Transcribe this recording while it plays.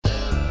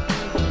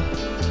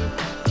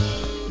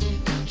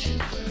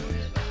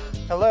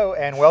Hello,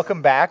 and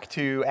welcome back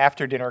to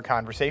After Dinner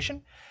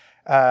Conversation.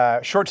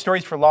 Short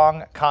stories for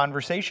long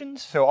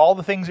conversations. So all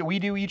the things that we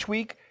do each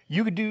week,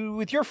 you could do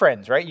with your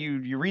friends, right?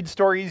 You read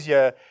stories,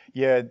 you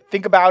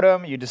think about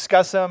them, you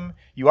discuss them,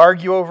 you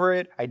argue over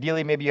it.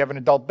 Ideally, maybe you have an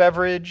adult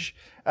beverage.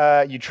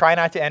 You try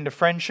not to end a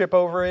friendship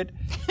over it,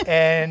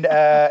 and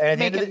at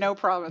the end of no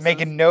promises.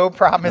 Making no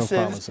promises.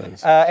 No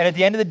promises. And at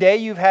the end of the day,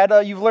 you've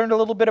learned a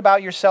little bit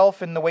about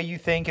yourself and the way you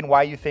think and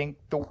why you think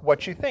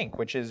what you think,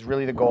 which is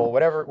really the goal,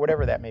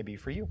 whatever that may be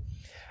for you.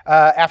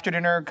 After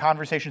Dinner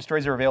Conversation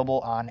stories are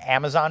available on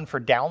Amazon for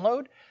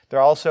download.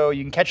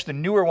 You can catch the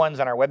newer ones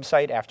on our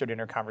website,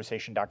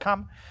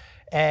 afterdinnerconversation.com.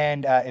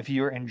 And if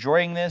you're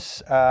enjoying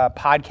this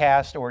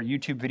podcast or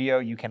YouTube video,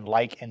 you can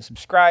like and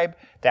subscribe.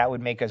 That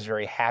would make us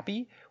very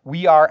happy.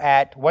 We are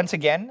at, once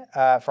again,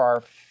 for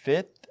our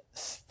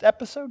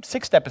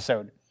sixth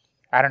episode.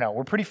 I don't know.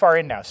 We're pretty far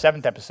in now.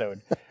 7th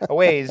episode. A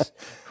ways.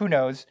 Who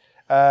knows?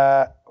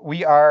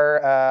 We are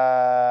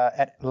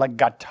at La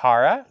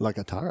Gatara. La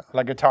Gatara.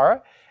 La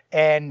Gatara.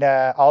 And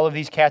all of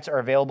these cats are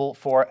available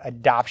for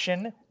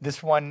adoption.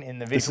 This one in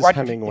the video. This is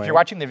Hemingway. If you're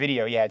watching the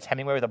video, yeah, it's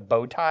Hemingway with a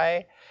bow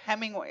tie.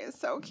 Hemingway is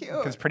so cute.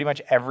 Because pretty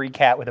much every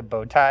cat with a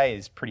bow tie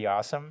is pretty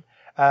awesome.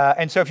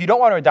 And so if you don't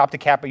want to adopt a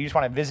cat, but you just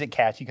want to visit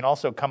cats, you can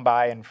also come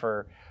by, and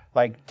for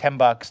like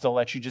 $10, they'll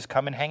let you just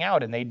come and hang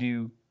out. And they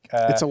do.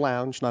 It's a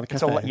lounge, not a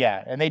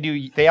cafe. And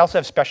they also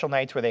have special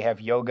nights where they have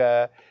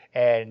yoga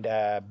and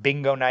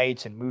bingo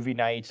nights and movie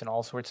nights and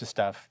all sorts of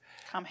stuff.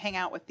 Come hang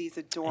out with these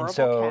adorable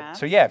cats.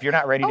 So yeah, if you're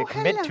not ready to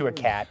commit to a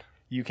cat,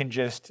 you can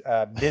just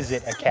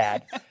visit a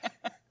cat.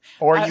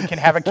 Or you can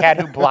have a cat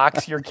who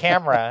blocks your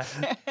camera.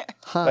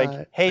 Hi.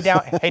 Like, hey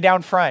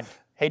down front.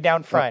 Hey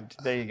down front.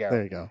 There you go.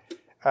 There you go.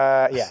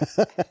 Yeah.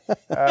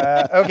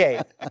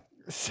 Okay.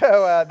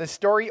 So the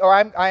story,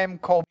 I am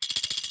Colby,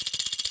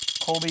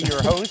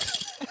 your host.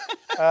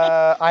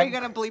 Are you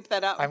going to bleep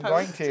that out? I'm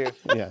going to.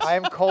 Yes. I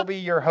am Colby,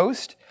 your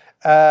host.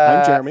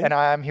 I'm Jeremy. And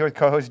I'm here with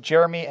co-host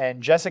Jeremy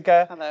and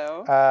Jessica.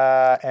 Hello.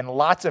 And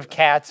lots of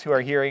cats who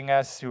are hearing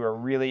us, who are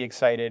really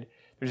excited.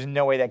 There's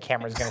no way that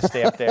camera's going to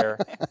stay up there.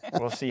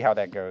 We'll see how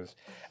that goes.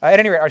 At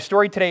any rate, our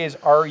story today is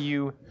Are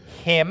You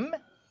Him?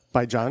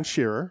 By John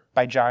Shearer.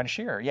 By John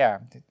Shearer, yeah.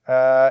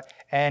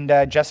 And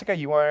Jessica,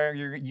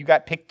 you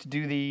got picked to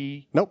do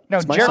the... Nope. No,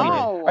 it's my Jeremy. story.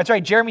 Oh. That's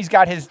right. Jeremy's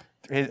got his...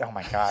 Oh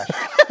my gosh.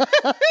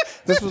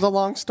 This was a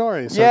long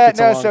story. So Yeah, it's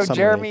a long summary.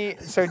 Jeremy.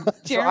 So I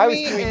was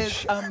Jeremy doing.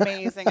 is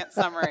amazing at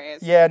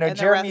summaries. Yeah, no, and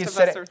Jeremy the is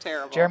rest of us are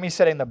terrible. Jeremy's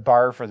setting the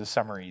bar for the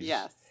summaries.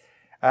 Yes.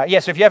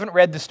 So if you haven't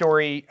read the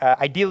story,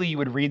 ideally you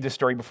would read the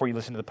story before you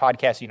listen to the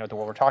podcast so you know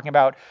what we're talking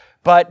about.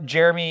 But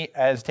Jeremy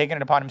has taken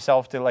it upon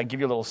himself to give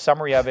you a little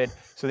summary of it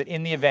so that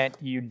in the event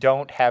you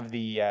don't have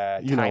the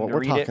time You know what to we're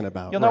read talking it,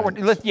 about, you'll know right.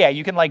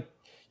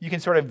 you can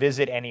sort of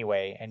visit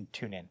anyway and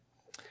tune in.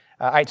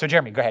 All right, so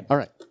Jeremy, go ahead. All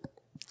right.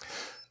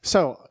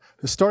 So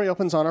the story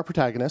opens on our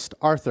protagonist,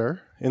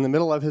 Arthur, in the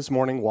middle of his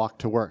morning walk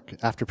to work.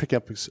 After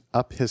picking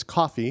up his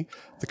coffee,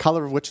 the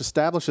color of which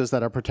establishes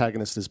that our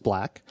protagonist is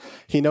black,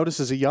 he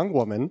notices a young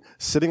woman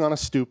sitting on a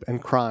stoop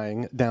and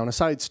crying down a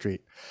side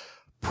street.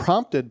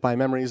 Prompted by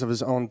memories of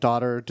his own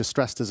daughter,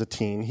 distressed as a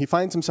teen, he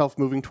finds himself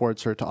moving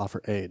towards her to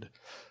offer aid.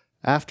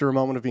 After a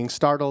moment of being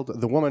startled,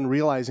 the woman,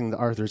 realizing that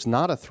Arthur's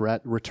not a threat,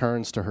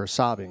 returns to her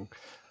sobbing.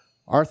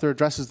 Arthur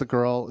addresses the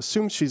girl,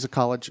 assumes she's a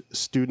college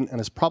student, and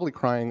is probably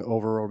crying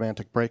over a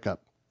romantic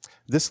breakup.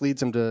 This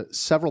leads him to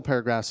several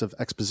paragraphs of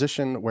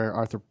exposition where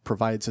Arthur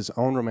provides his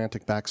own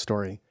romantic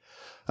backstory.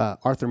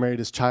 Arthur married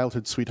his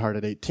childhood sweetheart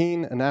at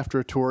 18, and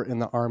after a tour in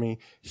the Army,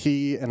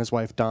 he and his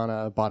wife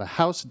Donna bought a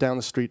house down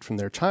the street from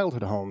their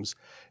childhood homes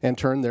and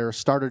turned their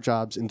starter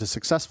jobs into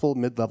successful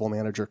mid-level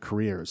manager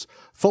careers,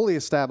 fully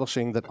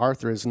establishing that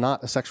Arthur is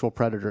not a sexual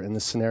predator in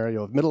this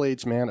scenario of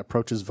middle-aged man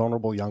approaches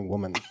vulnerable young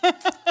woman.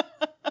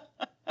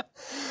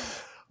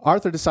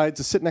 Arthur decides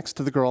to sit next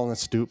to the girl on the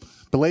stoop,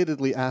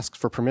 belatedly asks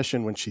for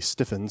permission when she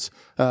stiffens,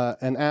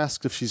 and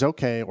asks if she's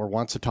okay or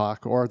wants to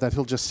talk, or that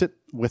he'll just sit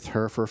with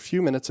her for a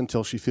few minutes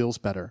until she feels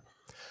better.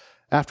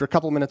 After a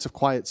couple minutes of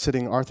quiet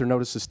sitting, Arthur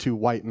notices 2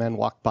 white men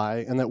walk by,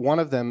 and that one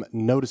of them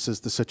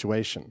notices the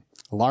situation.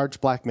 A large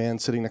black man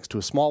sitting next to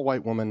a small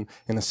white woman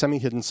in a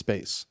semi-hidden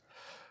space.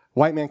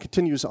 White man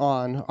continues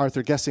on,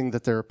 Arthur guessing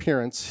that their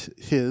appearance,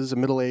 his,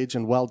 middle-aged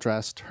and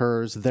well-dressed,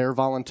 hers, their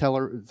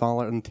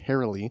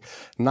voluntarily,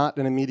 not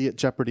in immediate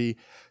jeopardy,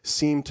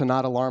 seemed to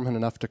not alarm him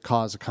enough to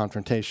cause a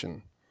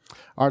confrontation.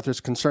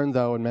 Arthur's concerned,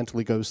 though, and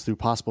mentally goes through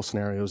possible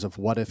scenarios of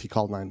what if he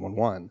called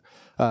 911,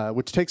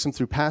 which takes him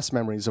through past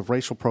memories of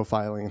racial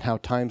profiling and how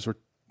times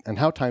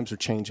are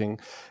changing,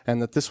 and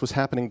that this was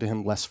happening to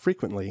him less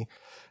frequently,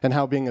 and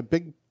how being a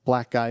big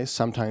black guy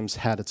sometimes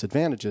had its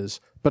advantages,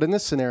 but in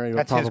this scenario,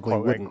 That's it probably his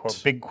quote, wouldn't.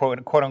 Right? Big quote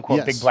unquote,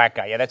 Yes. big black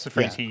guy. Yeah, that's the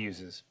phrase Yeah. he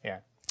uses. Yeah.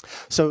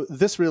 So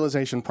this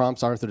realization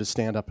prompts Arthur to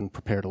stand up and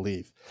prepare to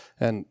leave.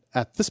 And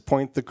at this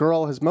point, the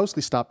girl has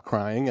mostly stopped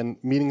crying and,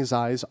 meeting his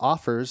eyes,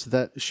 offers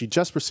that she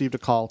just received a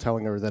call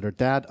telling her that her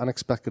dad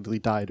unexpectedly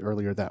died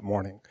earlier that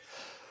morning.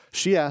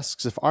 She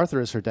asks if Arthur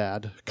is her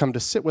dad, come to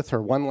sit with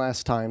her one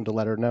last time to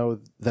let her know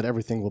that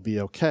everything will be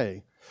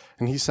okay.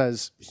 And he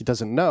says he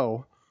doesn't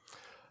know.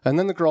 And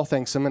then the girl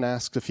thanks him and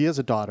asks if he has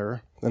a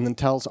daughter, and then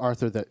tells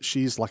Arthur that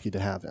she's lucky to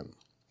have him.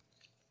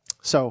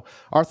 So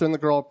Arthur and the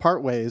girl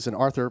part ways, and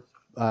Arthur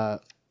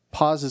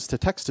pauses to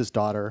text his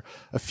daughter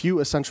a few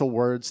essential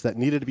words that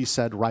needed to be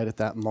said right at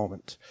that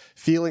moment,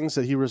 feelings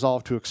that he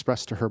resolved to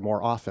express to her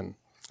more often,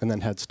 and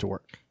then heads to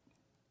work.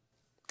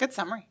 Good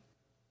summary.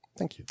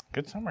 Thank you.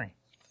 Good summary.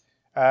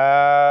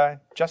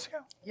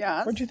 Jessica?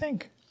 Yes. What'd you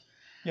think?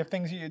 You have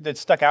things that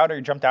stuck out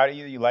or jumped out at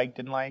you that you liked,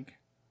 didn't like?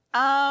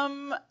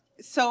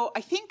 So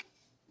I think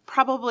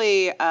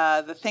probably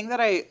the thing that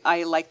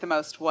I liked the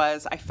most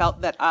was I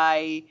felt that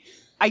I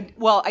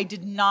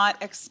did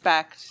not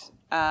expect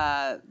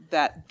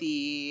that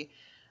the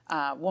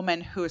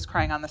woman who is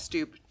crying on the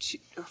stoop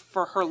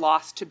for her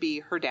loss to be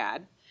her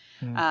dad.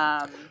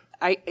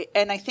 I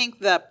think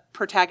the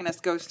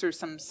protagonist goes through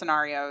some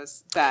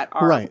scenarios that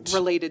are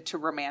related to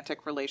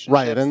romantic relationships.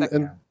 Right,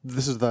 and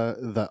this is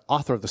the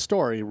author of the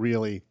story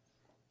really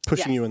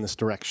pushing you in this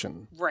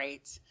direction.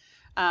 Right.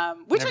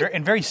 Which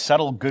in very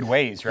subtle, good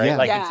ways, right?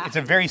 Yeah. It's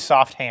a very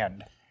soft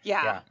hand.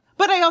 Yeah.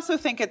 But I also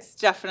think it's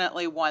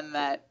definitely one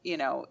that,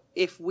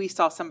 if we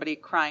saw somebody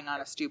crying on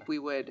a stoop, we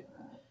would,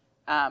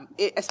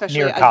 especially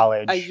near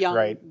college, a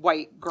young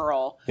white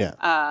girl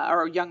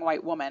or a young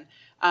white woman,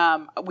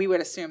 we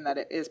would assume that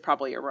it is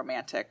probably a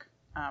romantic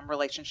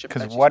relationship.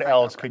 Because what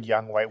else could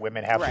young white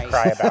women have to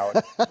cry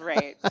about?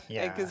 Right.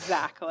 Yeah.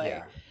 Exactly.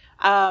 Yeah.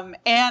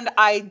 And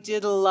I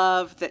did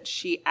love that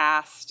she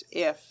asked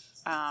if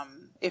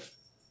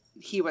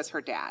he was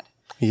her dad.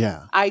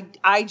 Yeah.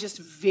 I just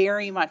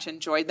very much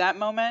enjoyed that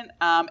moment.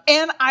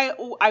 And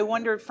I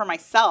wondered for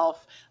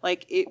myself,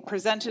 like it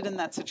presented in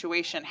that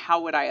situation,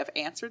 how would I have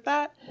answered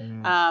that?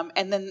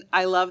 And then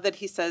I love that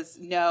he says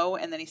no.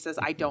 And then he says,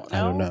 I don't know.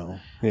 I don't know.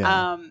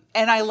 Yeah.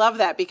 And I love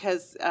that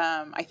because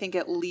I think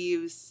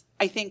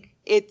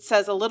it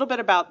says a little bit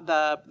about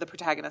the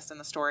protagonist in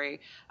the story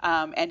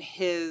and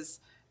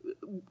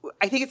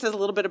I think it says a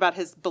little bit about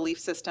his belief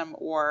system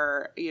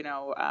or, it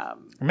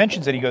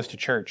mentions that he goes to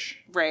church.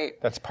 Right.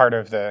 That's part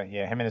of him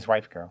and his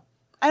wife go.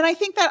 And I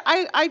think that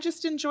I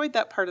just enjoyed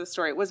that part of the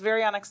story. It was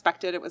very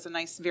unexpected. It was a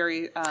nice,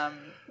 very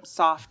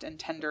soft and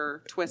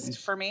tender twist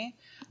for me.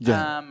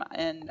 Yeah.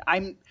 And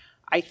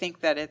I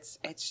think that it's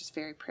just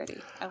very pretty.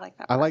 I like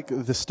that part. I like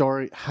the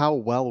story, how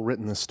well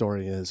written the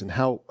story is, and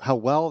how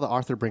well the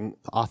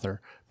author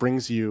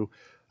brings you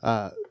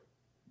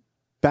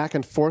back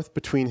and forth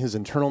between his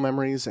internal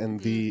memories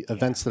and the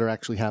events that are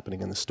actually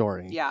happening in the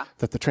story. Yeah.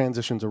 That the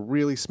transitions are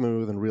really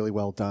smooth and really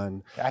well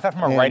done. I thought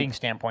from a writing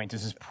standpoint,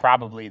 this is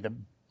probably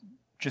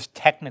just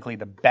technically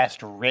the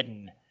best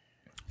written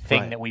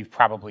thing that we've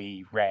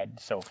probably read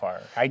so far.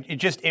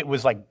 It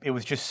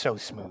was just so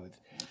smooth.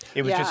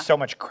 It was just so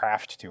much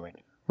craft to it.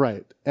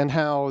 Right. And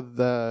how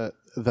the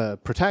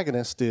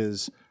protagonist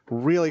is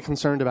really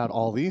concerned about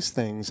all these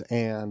things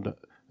and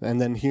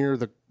then here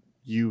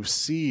you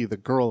see the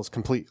girl is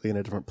completely in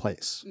a different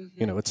place.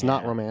 Mm-hmm. It's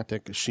not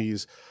romantic.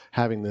 She's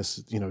having this,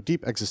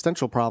 deep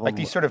existential problem. Like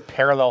these sort of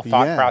parallel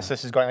thought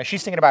processes going on. Like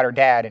she's thinking about her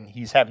dad and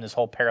he's having this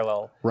whole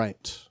parallel.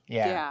 Right.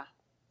 Yeah.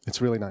 It's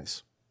really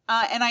nice.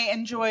 And I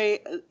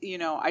enjoy,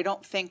 I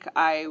don't think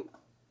I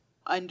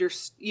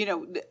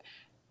understand,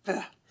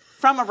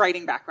 from a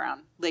writing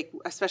background, like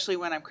especially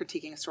when I'm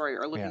critiquing a story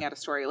or looking at a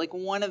story, like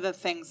one of the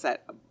things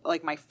that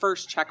like my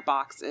first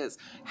checkbox is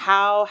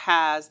how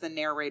has the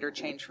narrator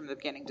changed from the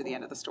beginning to the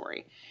end of the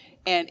story?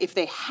 And if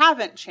they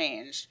haven't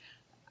changed,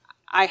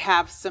 I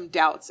have some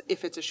doubts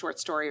if it's a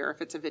short story or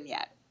if it's a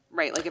vignette.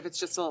 Right, like if it's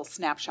just a little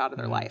snapshot of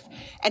their life.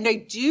 And I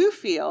do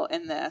feel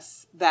in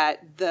this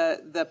that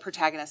the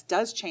protagonist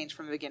does change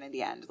from the beginning to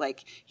the end.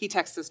 Like he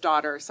texts his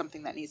daughter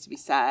something that needs to be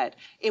said.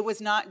 It was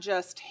not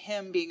just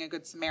him being a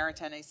good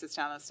Samaritan and he sits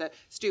down on the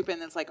stoop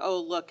and it's like, oh,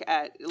 look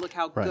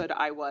how good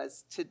I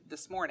was to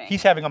this morning.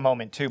 He's having a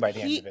moment too by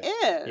the end of it. He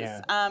is.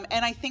 Yeah.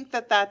 And I think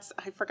that's,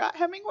 I forgot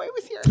Hemingway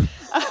was here.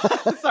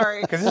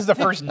 Sorry. Because this is the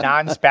first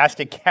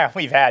non-spastic cat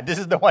we've had. This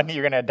is the one that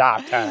you're going to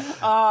adopt, huh?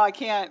 Oh, I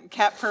can't.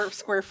 Cat per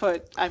square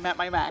foot. I'm at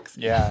my max.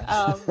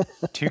 Yeah.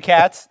 2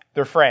 cats,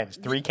 they're friends.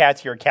 3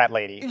 cats, you're a cat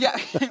lady. Yeah,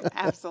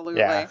 absolutely.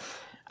 Yeah.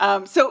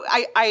 So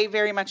I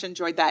very much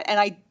enjoyed that. And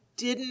I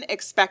didn't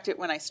expect it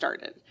when I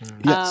started.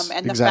 Yes,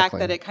 and the fact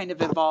that it kind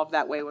of evolved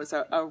that way was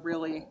a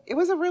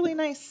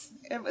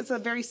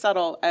very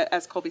subtle,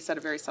 as Colby said,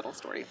 a very subtle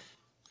story.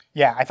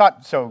 Yeah, I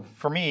thought, so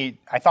for me,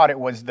 I thought it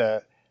was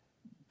the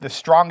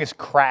strongest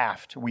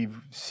craft we've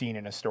seen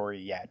in a story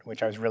yet,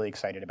 which I was really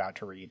excited about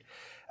to read.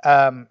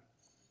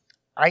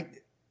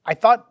 I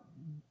thought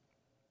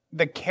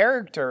the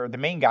character, the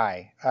main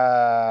guy,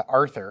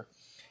 Arthur,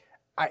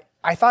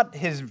 I thought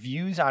his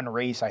views on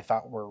race, I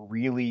thought were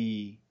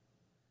really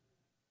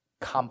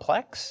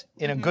complex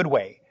in a good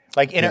way,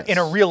 like in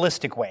a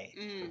realistic way,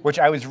 which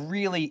I was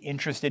really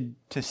interested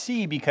to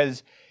see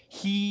because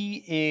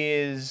he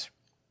is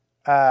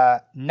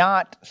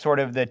not sort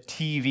of the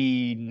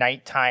TV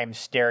nighttime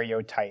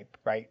stereotype,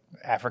 right?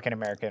 African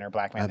American or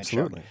black man.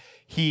 Absolutely.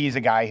 He's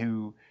a guy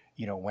who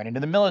went into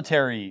the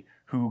military,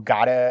 who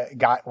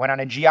went on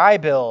a GI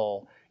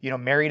Bill,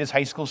 married his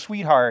high school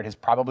sweetheart, has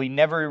probably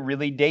never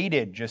really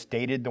dated, just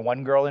dated the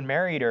one girl and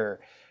married her.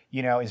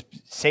 He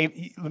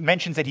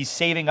mentions that he's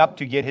saving up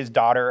to get his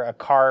daughter a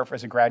car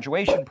as a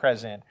graduation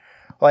present.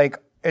 Like,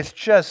 it's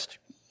just,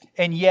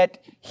 and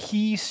yet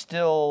he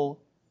still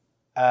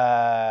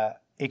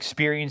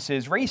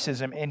experiences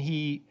racism, and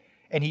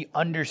he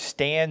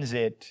understands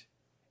it,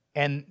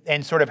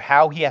 and sort of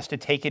how he has to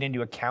take it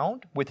into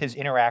account with his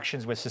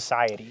interactions with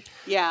society.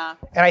 Yeah.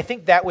 And I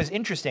think that was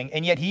interesting.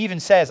 And yet he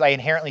even says, I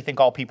inherently think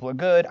all people are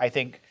good. I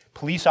think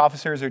police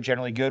officers are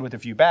generally good with a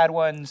few bad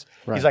ones.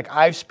 Right. He's like,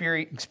 I've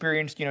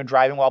experienced,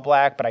 driving while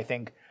black, but I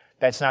think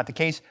that's not the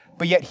case.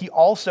 But yet he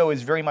also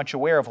is very much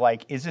aware of,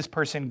 like, is this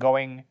person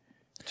going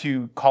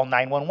to call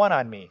 911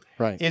 on me?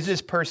 Right. Is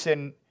this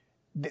person,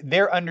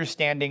 they're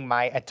understanding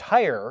my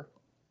attire,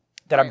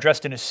 that I'm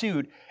dressed in a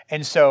suit,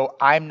 and so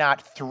I'm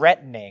not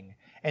threatening.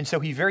 And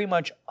so he very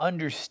much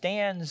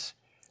understands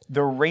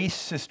the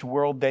racist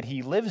world that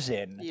he lives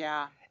in.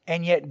 Yeah.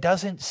 And yet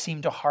doesn't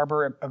seem to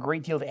harbor a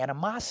great deal of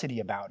animosity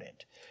about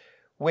it,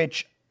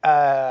 which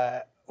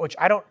I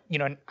don't,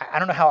 I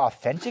don't know how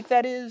authentic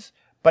that is,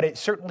 but it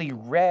certainly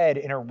read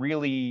in a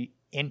really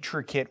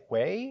intricate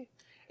way.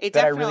 It that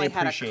I definitely really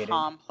had appreciated. a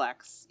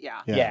complex,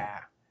 Yeah.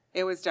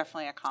 It was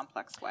definitely a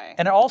complex way.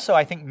 And it also,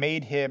 I think,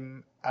 made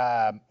him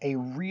a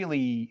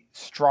really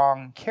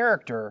strong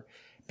character,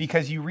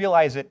 because you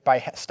realize that by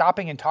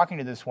stopping and talking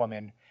to this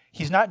woman,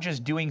 he's not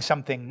just doing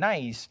something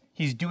nice,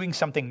 he's doing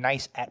something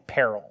nice at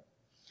peril.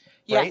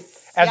 Right?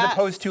 Yes. As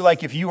opposed to,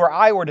 like, if you or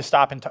I were to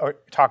stop and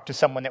talk to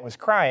someone that was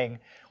crying,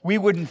 we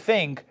wouldn't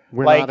think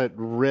We're like, not at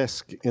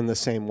risk in the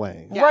same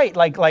way. Yeah. right,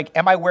 like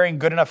am I wearing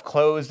good enough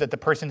clothes that the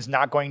person's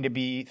not going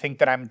to think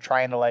that I'm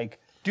trying to, like,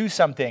 do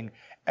something?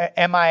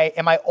 Am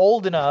I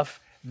old enough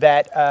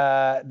that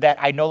that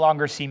I no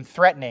longer seem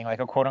threatening, like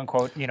a quote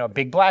unquote,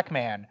 big black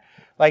man?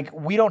 Like,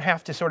 we don't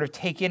have to sort of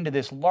take into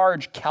this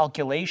large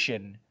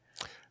calculation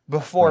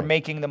before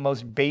making the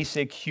most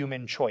basic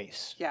human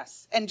choice.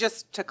 Yes. And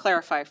just to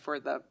clarify for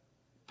the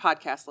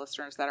podcast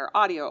listeners that are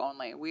audio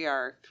only, we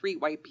are 3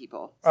 white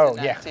people sitting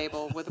at a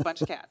table with a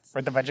bunch of cats.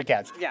 With a bunch of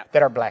cats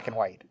that are black and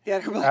white. Yeah,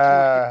 they're black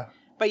and white.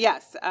 But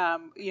yes,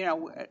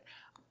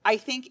 I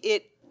think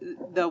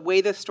the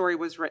way the story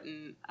was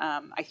written,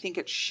 I think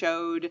it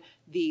showed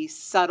the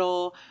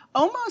subtle,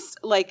 almost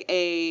like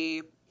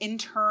a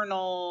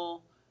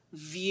internal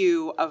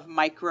view of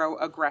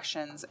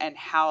microaggressions and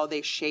how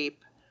they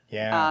shape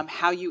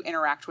how you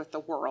interact with the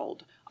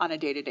world on a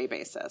day-to-day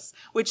basis,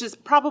 which is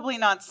probably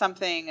not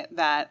something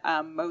that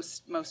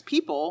most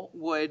people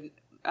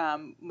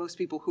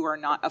who are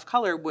not of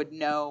color would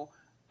know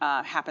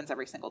happens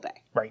every single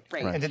day. Right.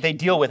 And that they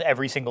deal with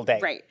every single day.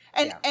 Right.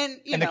 And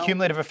the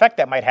cumulative effect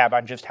that might have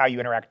on just how you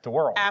interact with the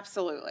world.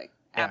 Absolutely.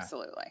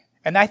 Absolutely.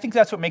 And I think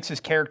that's what makes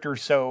his character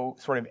so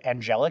sort of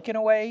angelic in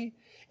a way,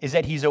 is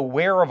that he's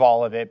aware of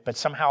all of it, but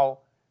somehow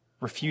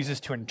refuses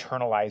to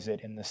internalize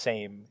it in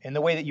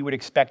the way that you would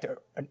expect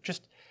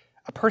just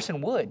a person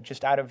would,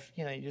 just out of,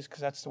 just because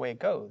that's the way it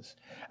goes.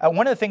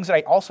 One of the things that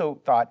I also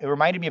thought, it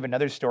reminded me of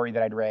another story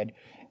that I'd read,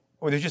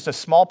 where there's just a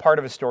small part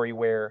of a story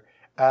where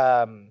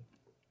a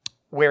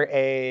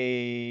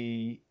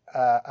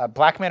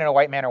black man and a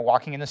white man are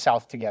walking in the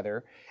South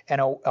together,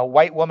 and a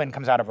white woman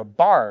comes out of a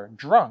bar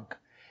drunk,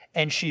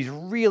 and she's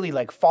really,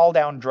 like, fall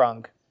down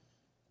drunk,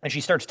 and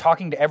she starts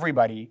talking to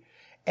everybody,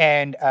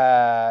 and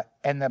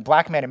the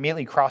black man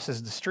immediately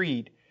crosses the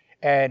street,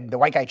 and the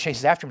white guy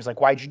chases after him. He's like,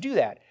 "Why'd you do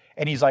that?"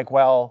 And he's like,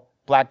 "Well,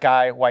 black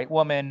guy, white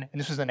woman,"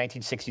 and this was in the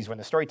 1960s when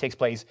the story takes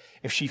place.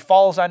 "If she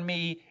falls on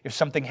me, if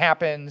something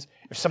happens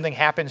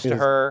to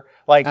her,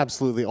 like,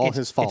 absolutely all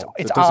his fault.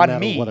 It's it doesn't on matter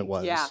me. what it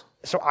was. Yeah.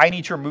 So I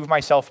need to remove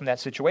myself from that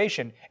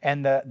situation."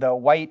 And the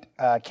white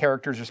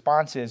character's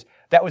response is,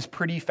 "That was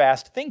pretty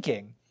fast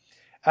thinking."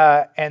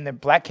 And the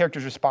black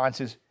character's response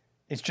is,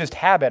 "It's just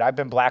habit. I've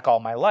been black all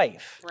my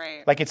life."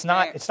 Right. Like, it's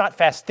not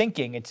fast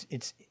thinking. It's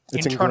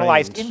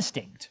internalized ingrained.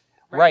 instinct.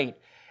 Right.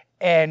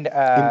 And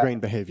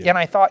Ingrained behavior. And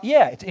I thought,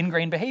 it's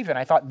ingrained behavior. And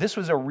I thought this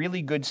was a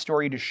really good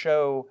story to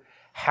show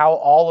how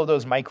all of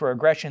those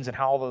microaggressions and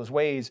how all those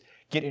ways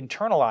get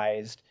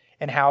internalized,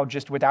 and how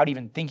just without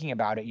even thinking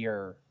about it,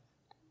 you're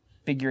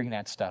figuring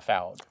that stuff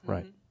out.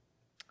 Right.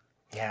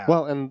 Yeah.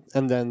 Well,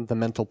 and then the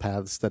mental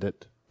paths that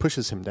it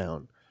pushes him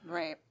down.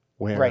 Right.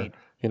 Where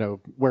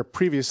where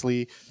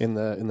previously in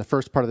the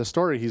first part of the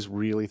story, he's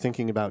really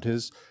thinking about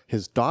his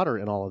daughter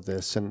in all of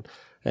this,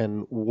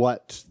 and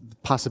what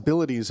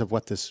possibilities of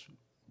what this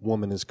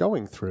woman is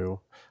going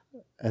through.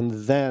 And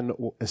then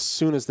as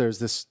soon as there's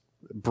this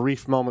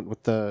brief moment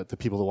with the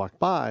people that walk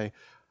by,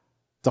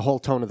 the whole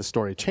tone of the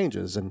story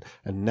changes, and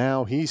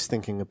now he's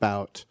thinking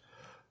about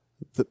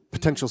the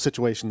potential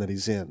situation that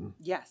he's in.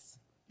 Yes.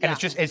 And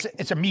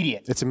it's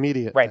immediate. It's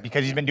immediate. Right,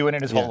 because he's been doing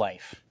it his whole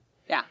life.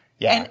 Yeah.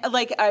 Yeah. And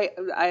like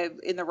I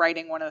in the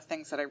writing, one of the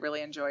things that I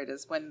really enjoyed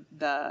is when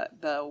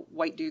the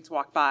white dudes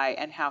walk by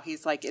and how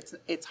he's like,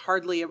 it's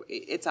hardly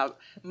it's a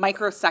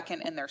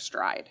microsecond in their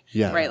stride,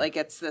 Yeah. right? Like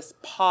it's this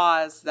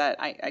pause that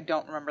I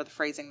don't remember the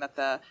phrasing that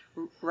the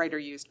writer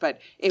used,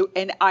 but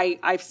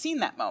I've seen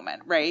that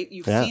moment, right?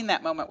 You've seen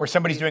that moment where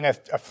somebody's doing a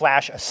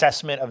flash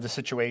assessment of the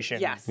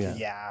situation. Yes.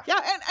 Yeah. Yeah,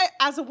 and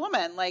as a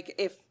woman, like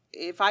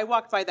if I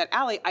walked by that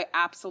alley, I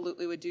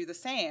absolutely would do the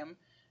same.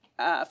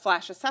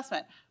 Flash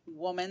assessment.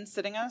 Woman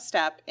sitting on a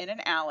step in an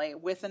alley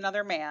with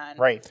another man.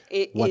 Right.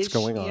 What's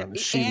going on?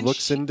 She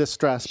looks in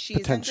distress,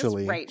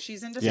 potentially. Right.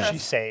 She's in distress.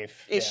 She's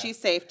safe. Is she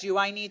safe? Do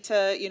I need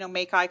to,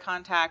 make eye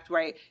contact?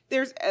 Right.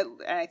 And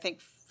I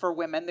think for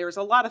women, there's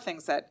a lot of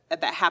things that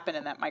happen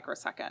in that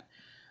microsecond.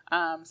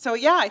 So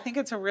yeah, I think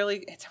it's a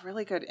really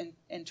good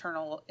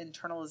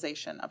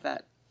internalization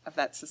of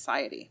that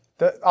society.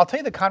 I'll tell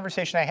you the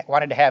conversation I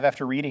wanted to have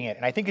after reading it,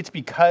 and I think it's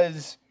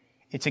because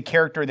it's a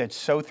character that's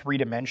so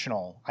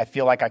three-dimensional. I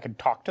feel like I could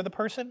talk to the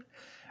person.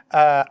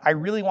 I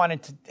really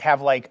wanted to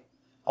have like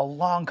a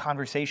long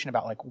conversation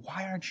about like,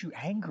 why aren't you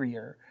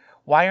angrier?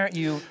 Why aren't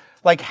you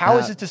like, how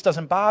is it this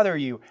doesn't bother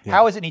you? Yeah.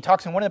 How is it? And he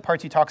talks in one of the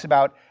parts. He talks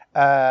about,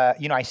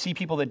 I see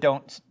people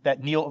that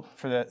kneel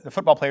for the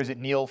football players that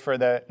kneel for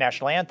the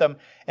national anthem,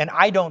 and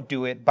I don't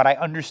do it, but I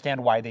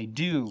understand why they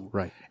do.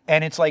 Right.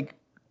 And it's like,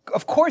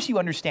 of course you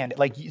understand it.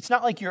 Like, it's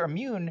not like you're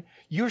immune.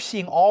 You're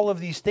seeing all of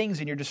these things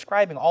and you're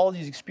describing all of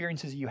these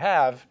experiences you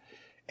have,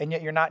 and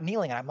yet you're not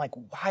kneeling. And I'm like,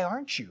 why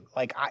aren't you?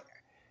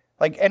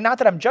 And not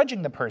that I'm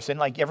judging the person.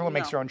 Like, everyone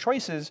makes their own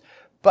choices,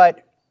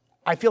 but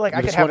I feel like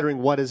I'm just wondering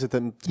what is it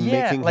that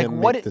making him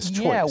make this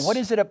choice? Yeah, what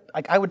is it?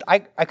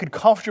 I could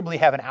comfortably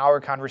have an hour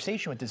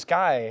conversation with this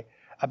guy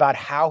about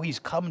how he's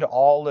come to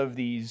all of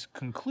these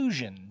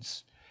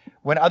conclusions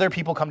when other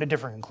people come to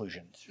different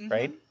conclusions,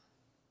 right?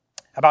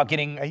 About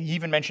he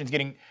even mentions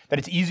that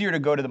it's easier to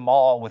go to the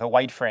mall with a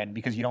white friend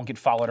because you don't get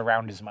followed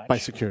around as much. By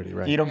security,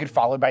 right. You don't get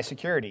followed by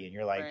security. And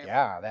you're like,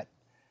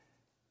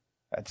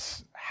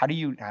 that's, how do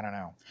you, I don't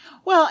know.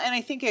 Well, and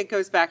I think it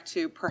goes back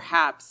to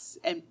perhaps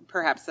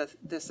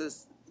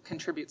this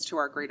contributes to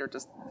our greater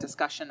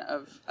discussion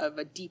of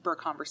a deeper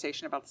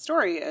conversation about the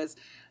story is,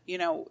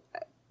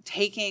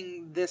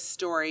 taking this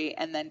story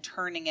and then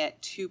turning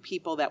it to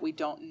people that we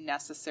don't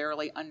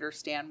necessarily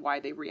understand why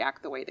they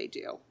react the way they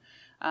do.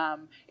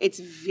 It's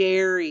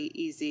very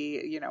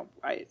easy,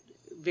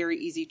 very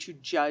easy to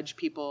judge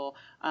people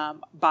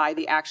by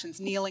the actions,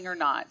 kneeling or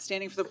not,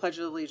 standing for the Pledge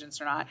of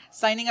Allegiance or not,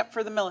 signing up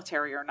for the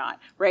military or not,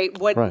 right?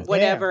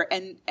 Whatever. Yeah.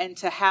 And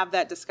to have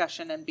that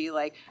discussion and be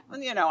like,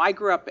 I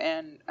grew up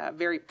in a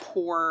very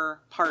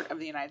poor part of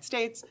the United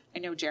States. I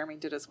know Jeremy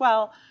did as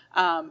well.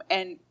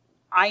 And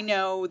I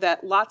know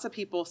that lots of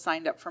people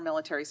signed up for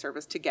military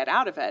service to get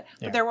out of it,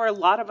 but there were a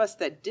lot of us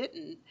that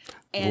didn't.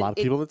 And a lot of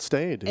people that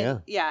stayed,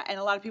 and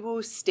a lot of people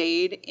who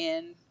stayed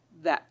in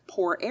that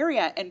poor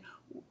area. And,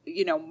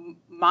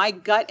 my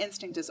gut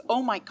instinct is,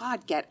 oh my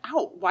God, get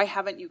out. Why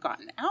haven't you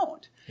gotten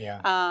out?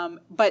 Yeah.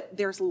 But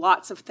there's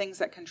lots of things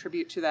that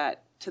contribute to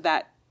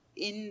that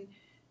in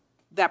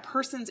that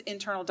person's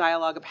internal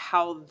dialogue of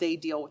how they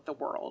deal with the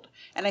world.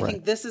 And I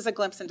think this is a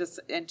glimpse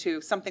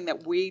into something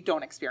that we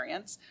don't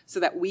experience so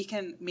that we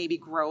can maybe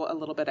grow a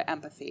little bit of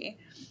empathy.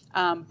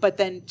 But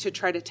then to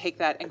try to take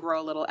that and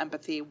grow a little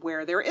empathy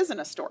where there isn't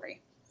a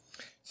story.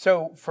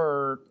 So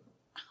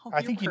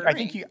I think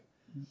you,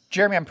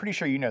 Jeremy, I'm pretty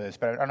sure you know this,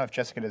 but I don't know if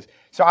Jessica does.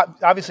 So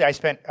obviously I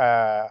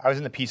was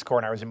in the Peace Corps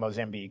and I was in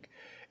Mozambique.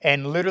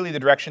 And literally the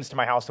directions to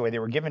my house, the way they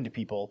were given to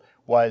people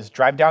was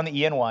drive down the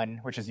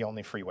EN1, which is the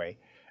only freeway.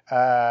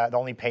 The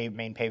only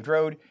main paved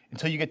road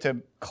until you get to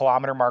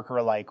kilometer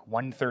marker like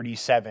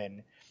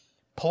 137.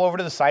 Pull over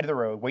to the side of the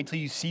road, wait till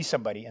you see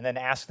somebody, and then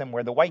ask them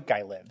where the white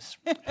guy lives.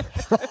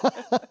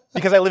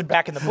 Because I lived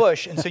back in the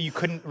bush, and so you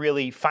couldn't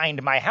really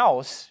find my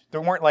house. There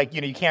weren't like,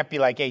 you can't be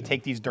like, hey,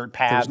 take these dirt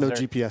paths.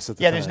 There's no GPS at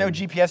the time. Yeah, there's no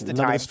GPS at the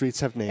time. None of the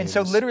streets have names. And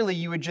so literally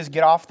you would just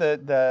get off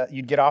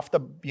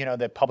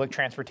the public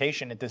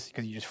transportation at this,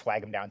 because you just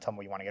flag them down and tell them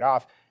where you want to get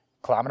off.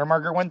 Kilometer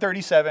marker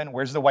 137,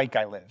 where's the white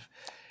guy live?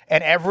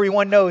 And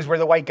everyone knows where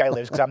the white guy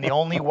lives because I'm the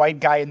only white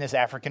guy in this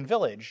African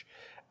village.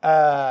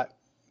 And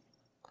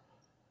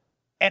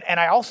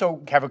I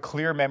also have a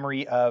clear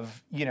memory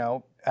of,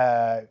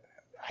 I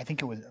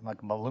think it was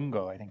like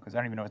Malungo. I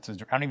don't even know if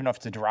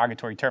it's a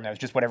derogatory term. That was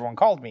just what everyone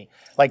called me,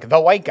 like the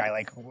white guy,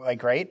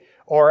 like right.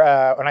 Or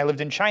when I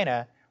lived in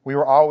China, we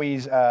were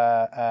always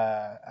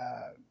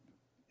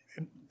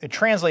it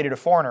translated a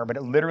foreigner, but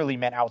it literally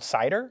meant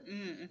outsider.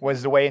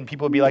 Was the way, and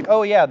people would be like,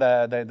 oh yeah,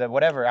 the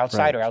whatever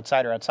outsider, right.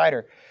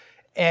 outsider.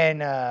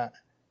 And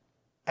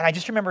I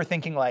just remember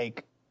thinking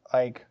like,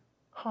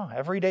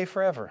 every day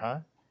forever, huh?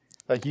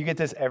 Like you get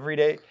this every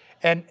day.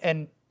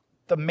 And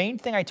the main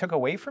thing I took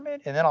away from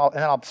it, and then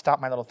I'll stop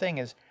my little thing,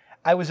 is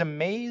I was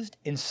amazed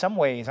in some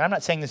ways, and I'm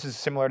not saying this is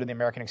similar to the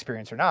American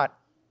experience or not,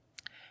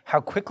 how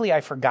quickly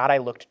I forgot I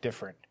looked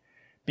different.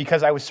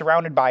 Because I was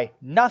surrounded by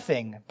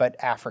nothing but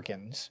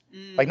Africans.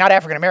 Like not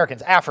African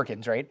Americans,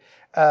 Africans, right?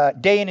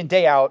 Day in and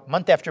day out,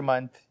 month after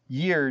month,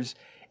 years.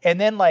 And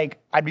then like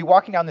I'd be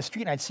walking down the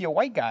street and I'd see a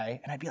white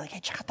guy and I'd be like, hey,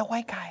 check out the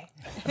white guy.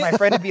 And my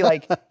friend would be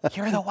like,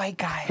 you're the white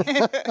guy.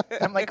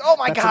 And I'm like, oh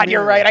my God,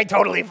 you're right. I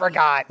totally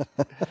forgot.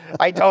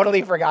 I'm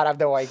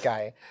the white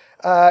guy.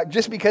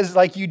 Just because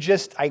like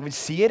I would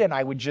see it and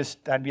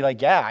I'd be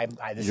like, yeah,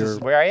 this is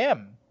where I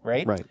am.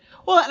 Right. Right.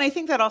 Well, and I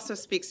think that also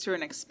speaks to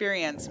an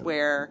experience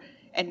where,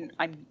 and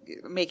I'm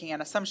making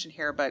an assumption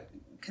here, but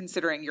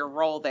considering your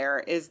role there,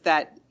 is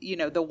that,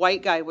 the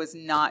white guy was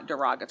not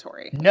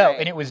derogatory. No, right?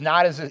 and it was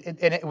not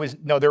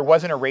there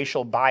wasn't a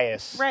racial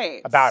bias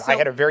about it. I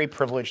had a very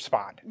privileged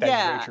spot. That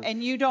is very true.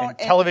 And you don't... And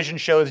television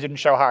shows didn't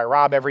show how I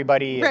rob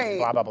everybody and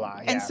blah, blah,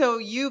 blah. Yeah. And so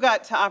you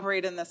got to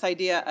operate in this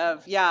idea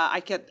of,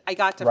 I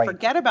got to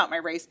forget about my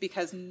race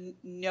because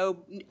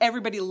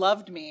everybody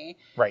loved me.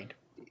 Right.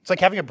 It's like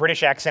having a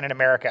British accent in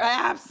America.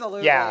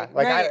 Absolutely. Yeah.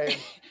 Like right.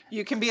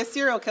 You can be a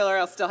serial killer.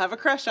 I'll still have a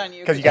crush on you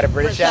because you got a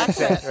British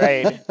accent,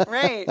 right?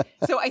 Right.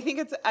 So I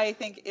think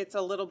it's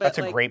a little bit. That's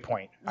a great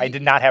point. I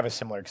did not have a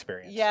similar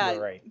experience. Yeah,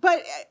 you're right.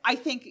 But I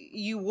think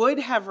you would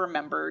have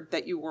remembered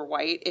that you were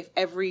white if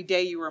every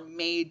day you were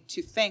made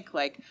to think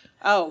like,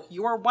 oh,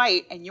 you're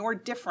white and you're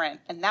different,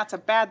 and that's a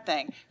bad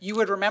thing. You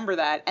would remember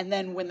that, and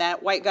then when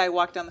that white guy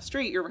walked down the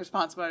street, your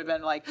response would have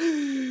been like,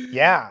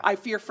 yeah, I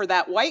fear for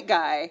that white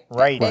guy,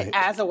 right?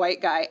 As a white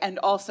guy, and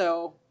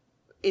also.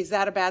 Is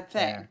that a bad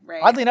thing? Yeah.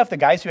 Right. Oddly enough, the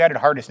guys who had it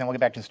hardest, and then we'll get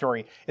back to the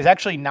story, is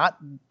actually not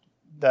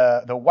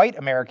the white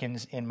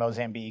Americans in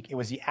Mozambique. It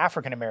was the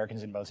African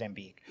Americans in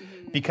Mozambique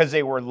because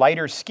they were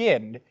lighter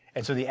skinned,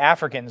 and so the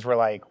Africans were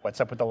like,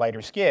 "What's up with the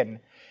lighter skin?"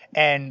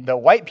 And the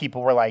white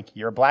people were like,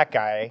 "You're a black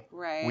guy.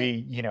 Right.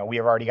 We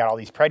have already got all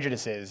these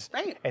prejudices."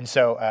 Right. And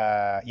so,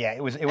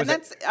 it was. And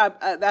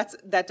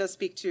that does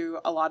speak to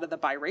a lot of the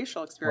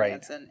biracial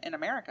experience in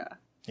America.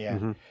 Yeah.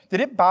 Mm-hmm.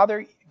 Did it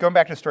bother, going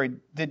back to the story,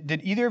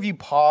 did either of you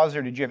pause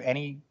or did you have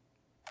any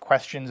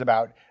questions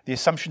about the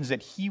assumptions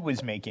that he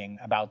was making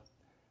about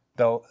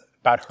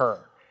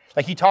her?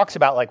 Like he talks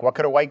about like, what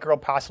could a white girl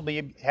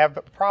possibly have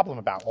a problem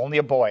about? Only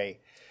a boy.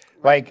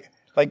 Right.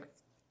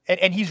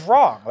 And he's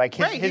wrong. Like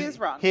he is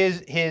wrong.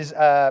 His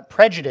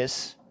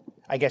prejudice,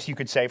 I guess you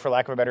could say, for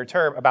lack of a better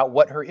term, about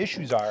what her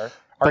issues are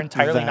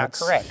entirely not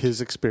correct.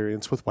 His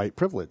experience with white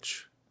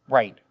privilege.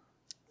 Right.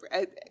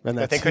 And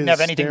that they couldn't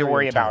have anything to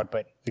worry about,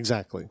 but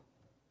exactly.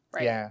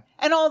 Right. Yeah.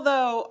 And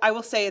although I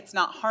will say it's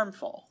not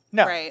harmful.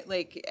 No. Right.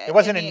 Like it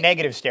wasn't a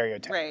negative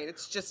stereotype. Right.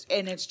 It's just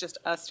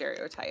a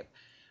stereotype.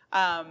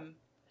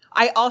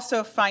 I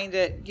also find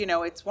it,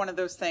 it's one of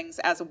those things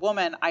as a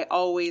woman, I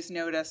always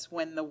notice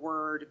when the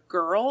word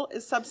girl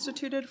is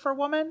substituted for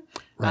woman.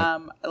 Right.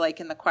 Like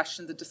in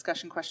the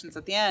discussion questions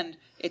at the end,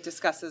 it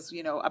discusses,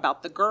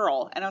 about the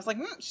girl. And I was like,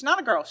 she's not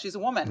a girl. She's a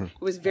woman. Mm.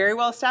 It was very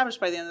well established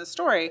by the end of the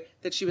story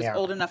that she was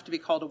old enough to be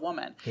called a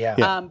woman.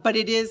 Yeah. But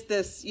it is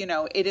this,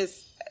 it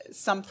is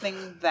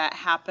something that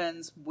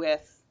happens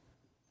with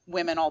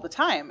women all the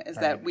time is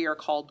that we are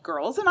called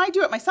girls, and I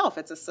do it myself.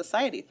 It's a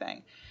society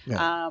thing.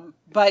 Yeah.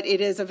 But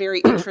it is a very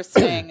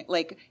interesting,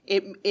 like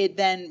it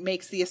then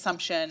makes the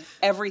assumption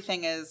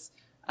everything is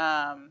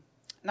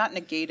not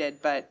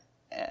negated, but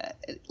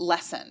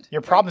lessened.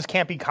 Your problems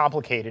can't be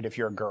complicated if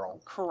you're a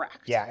girl. Correct.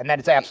 Yeah, and that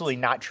is absolutely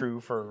not true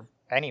for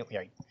any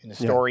in the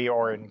story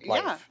or in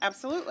life. Yeah,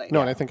 absolutely. No,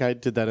 and I think I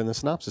did that in the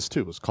synopsis too.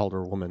 It was called her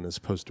a woman as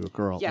opposed to a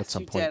girl at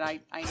some point. Yes, you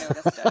did. I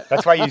noticed it.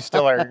 That's why you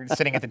still are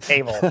sitting at the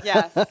table.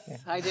 Yes,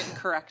 I didn't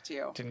correct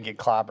you. Didn't get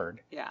clobbered.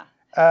 Yeah.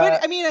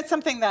 But I mean, it's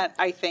something that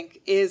I think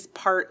is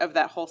part of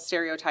that whole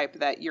stereotype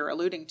that you're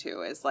alluding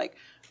to is like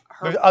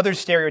there's other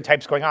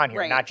stereotypes going on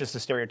here, not just the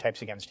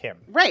stereotypes against him.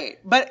 Right.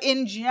 But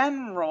in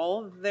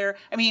general,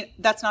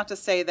 that's not to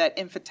say that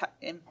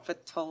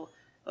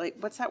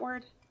what's that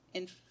word?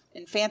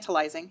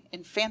 Infantilizing.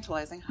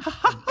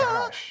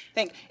 Gosh.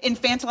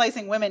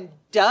 Infantilizing women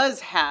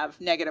does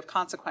have negative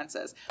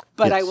consequences.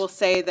 But yes. I will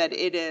say that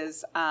it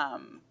is, I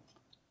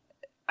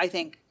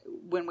think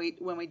when we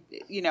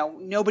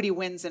nobody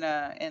wins in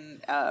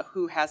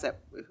who has it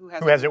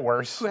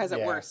worse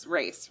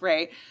race,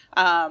 right?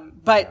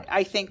 But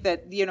I think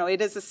that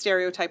it is a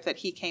stereotype that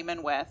he came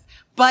in with,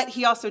 but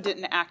he also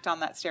didn't act on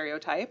that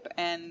stereotype,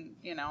 and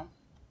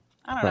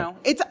I don't know.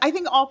 It's I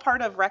think all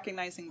part of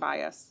recognizing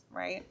bias,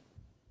 right?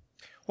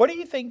 What do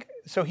you think?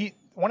 So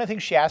one of the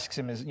things she asks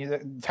him is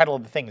the title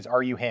of the thing is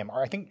 "Are you him?"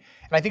 Or I think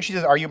she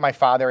says, "Are you my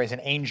father?" as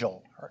an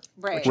angel,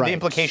 right? The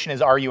implication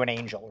is, "Are you an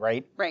angel?"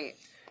 Right? Right.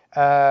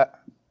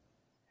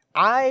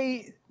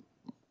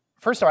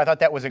 First of all, I thought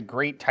that was a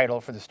great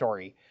title for the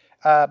story,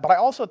 but I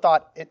also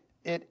thought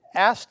it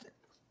asked,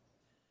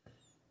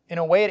 in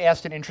a way, it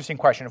asked an interesting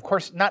question. Of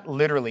course, not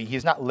literally.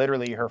 He's not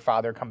literally her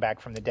father come back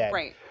from the dead,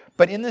 right?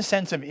 But in the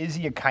sense of, is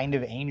he a kind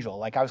of angel?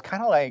 Like I was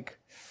kind of like,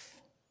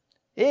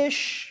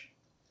 ish.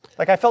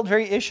 Like I felt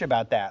very ish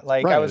about that.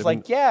 Like I was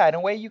like, yeah, in a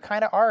way, you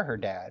kind of are her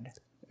dad.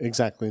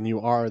 Exactly, and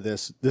you are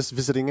this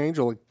visiting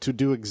angel to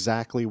do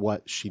exactly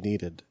what she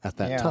needed at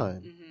that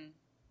time. Mm-hmm.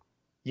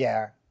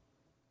 Yeah.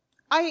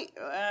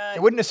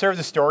 It wouldn't have served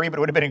the story, but it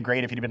would have been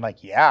great if he'd been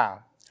like, yeah.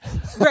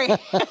 Right.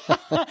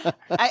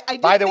 I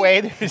did By the think-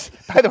 way,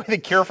 the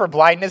cure for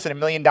blindness and $1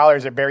 million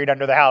are buried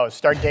under the house.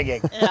 Start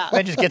digging. Yeah.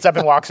 Then just gets up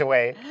and walks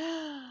away.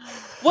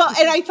 Well,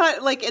 and I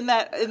thought like in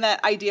that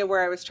idea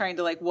where I was trying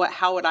to like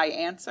how would I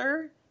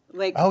answer?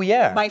 Like, Oh,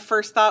 yeah. my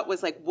first thought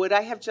was like, would I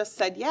have just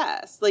said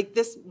yes? Like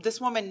this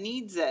woman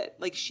needs it.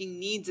 Like she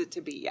needs it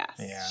to be yes.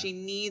 Yeah. She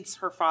needs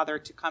her father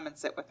to come and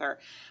sit with her.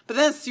 But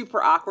then it's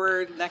super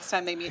awkward next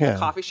time they meet in Yeah. the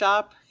coffee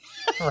shop.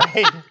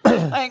 Right?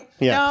 Like,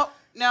 Yeah.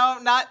 no,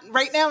 not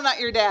right now, not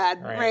your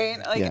dad. Right?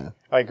 Like, Yeah.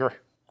 Like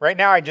right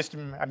now, I'm just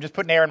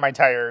putting air in my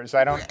tires.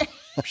 I'm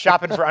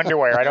shopping for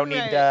underwear. I don't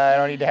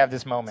need to have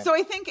this moment. so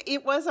I think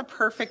it was a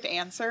perfect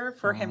answer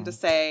for him to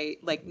say,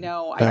 like,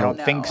 no, I don't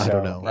know. think so. I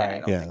don't know. Yeah, I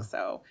Right. don't Yeah. think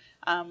so.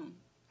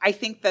 I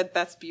think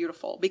that's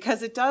beautiful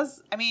because it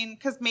does. I mean,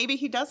 because maybe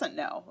he doesn't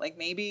know. Like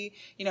maybe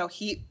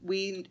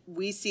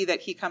we see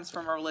that he comes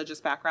from a religious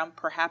background.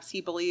 Perhaps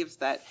he believes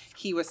that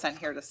he was sent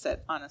here to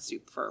sit on a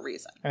stoop for a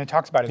reason. And it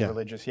talks about his Yeah.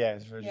 religious Yeah.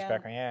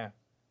 background.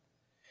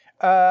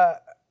 Yeah.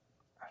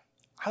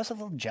 I was a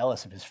little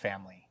jealous of his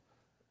family.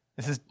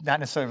 This is not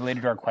necessarily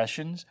related to our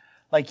questions.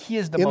 Like he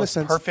is the In the most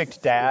sense-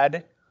 perfect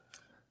dad.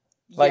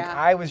 Like Yeah.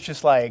 I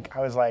was like,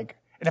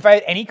 and if I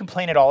had any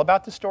complaint at all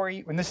about the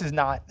story, and this is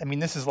not, I mean,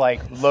 this is like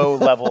low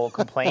level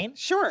complaint.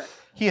 Sure.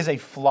 He is a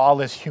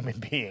flawless human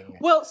being.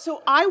 Well,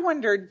 so I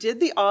wonder, did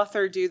the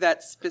author do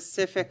that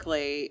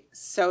specifically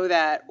so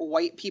that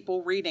white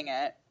people reading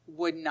it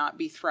would not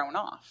be thrown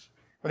off?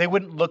 They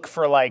wouldn't look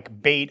for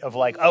like bait of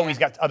like, oh, he's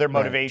got other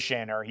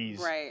motivation or he's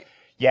Right.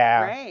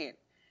 yeah. Right.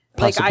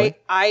 Possibly.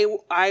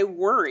 Like I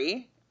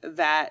worry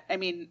that, I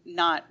mean,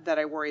 not that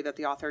I worry that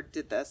the author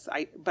did this,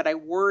 but I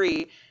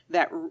worry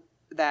that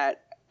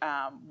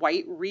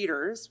white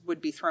readers would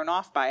be thrown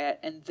off by it,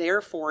 and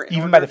therefore,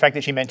 Even by the fact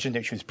that she mentioned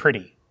that she was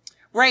pretty.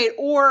 right,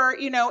 or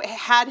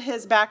had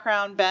his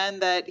background been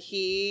that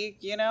he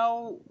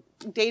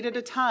dated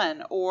a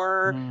ton,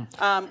 or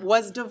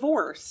was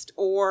divorced,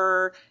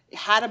 or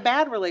had a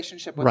bad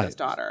relationship with his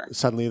daughter.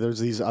 Suddenly there's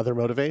these other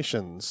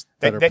motivations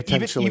that are That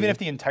potentially... even if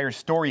the entire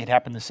story had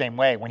happened the same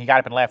way, when he got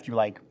up and left, you're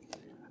like,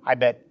 I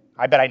bet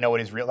I know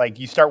it is real. Like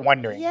you start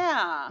wondering.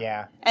 Yeah.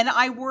 Yeah. And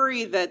I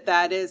worry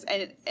that is,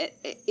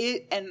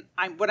 and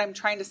what I'm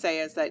trying to say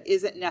is that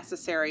is it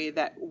necessary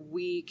that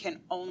we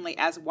can only,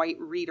 as white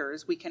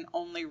readers, we can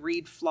only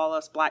read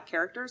flawless black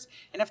characters?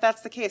 And if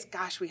that's the case,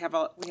 gosh, we have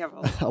a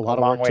a lot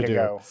of Long work way to do.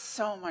 go.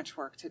 so much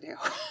work to do.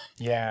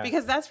 Yeah.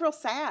 Because that's real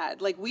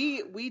sad. Like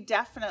we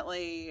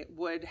definitely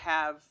would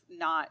have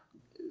not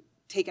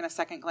taken a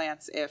second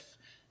glance if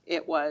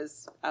it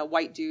was a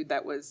white dude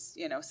that was,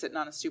 sitting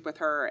on a stoop with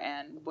her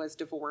and was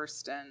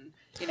divorced, and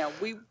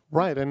we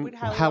Right, and we'd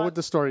have a how lot- would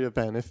the story have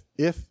been if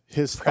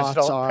his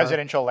thoughts are...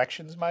 presidential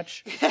elections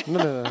much?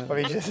 No. Let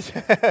me just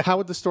How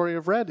would the story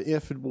have read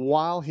if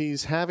while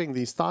he's having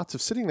these thoughts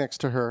of sitting next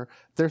to her,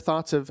 they're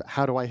thoughts of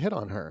how do I hit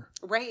on her?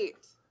 right.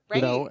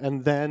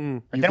 And then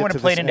you then get would to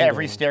have played this into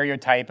every ending.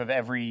 stereotype of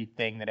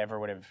everything that ever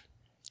would have.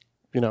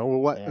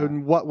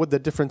 What would the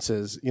difference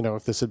is,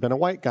 if this had been a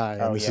white guy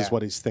and this yeah. is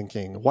what he's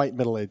thinking, white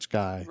middle-aged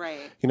guy.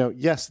 Right.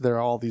 Yes, there are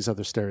all these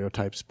other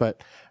stereotypes,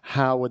 but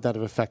how would that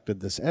have affected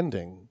this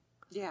ending?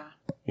 Yeah.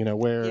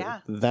 Where Yeah.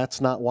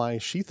 that's not why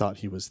she thought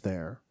he was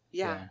there.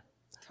 Yeah,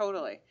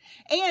 totally.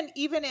 And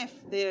even if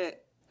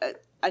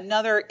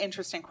another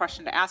interesting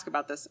question to ask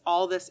about this,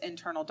 all this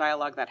internal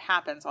dialogue that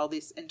happens, all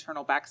this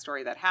internal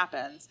backstory that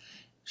happens,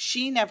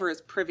 she never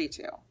is privy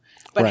to.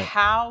 But Right.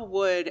 how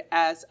would,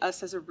 as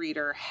a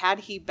reader, had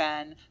he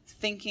been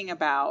thinking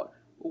about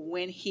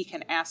when he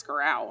can ask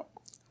her out,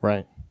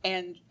 Right.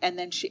 and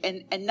then she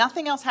and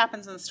nothing else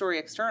happens in the story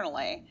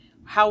externally,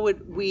 how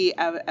would we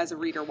as a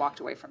reader walked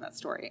away from that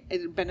story?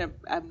 It had been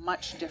a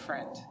much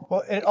different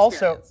Well, it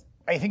also, experience.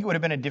 I think it would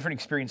have been a different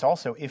experience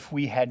also if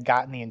we had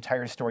gotten the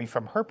entire story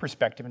from her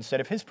perspective instead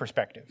of his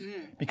perspective.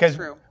 Because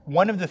true.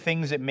 one of the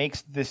things that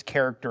makes this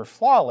character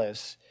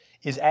flawless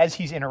is as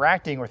he's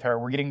interacting with her,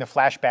 we're getting the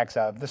flashbacks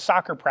of the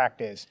soccer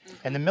practice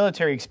and the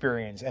military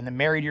experience and the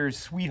married year's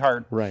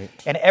sweetheart Right.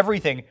 and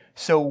everything.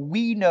 So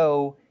we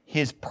know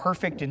his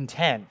perfect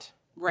intent,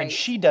 Right. and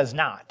she does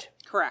not.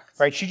 Correct.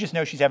 Right? She just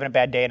knows she's having a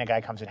bad day and a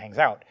guy comes and hangs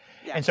out.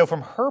 Yeah. And so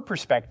from her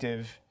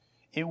perspective,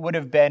 it would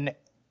have been,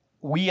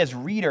 we as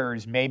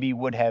readers maybe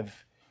would have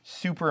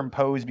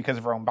superimposed because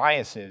of our own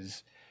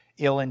biases,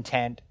 ill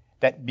intent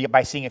that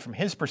by seeing it from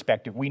his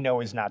perspective, we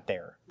know is not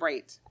there.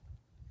 Right.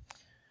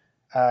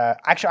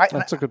 Actually,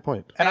 That's a good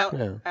point. I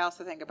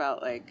also think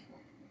about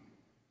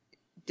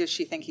does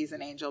she think he's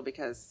an angel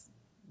because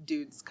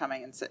dude's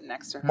coming and sitting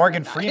next to her? Morgan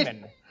and not-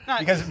 Freeman. not-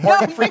 Because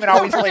Morgan No, Freeman no,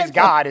 always Morgan plays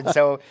God. And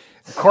so,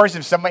 of course,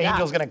 if some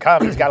angel's going to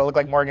come, he's got to look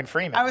like Morgan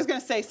Freeman. I was going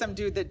to say some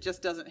dude that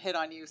just doesn't hit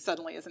on you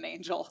suddenly is an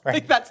angel.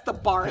 Like that's the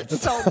bar. It's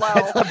so low.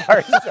 The bar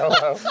is so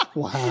low.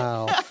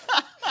 Wow.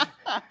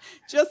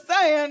 Just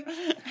saying.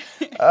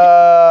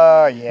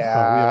 Oh, we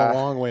Yeah. have a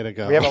long way to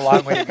go. We have a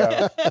long way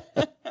to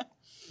go.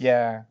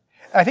 Yeah.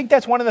 I think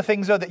that's one of the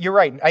things, though, that you're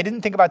right. I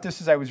didn't think about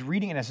this as I was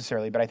reading it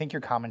necessarily, but I think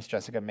your comments,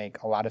 Jessica,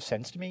 make a lot of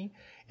sense to me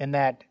in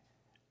that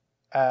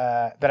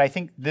I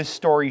think this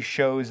story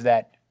shows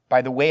that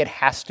by the way it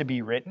has to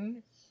be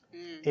written,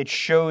 it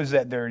shows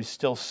that there's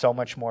still so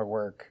much more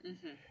work.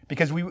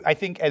 Because I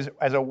think as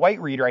a white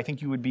reader, I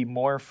think you would be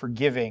more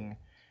forgiving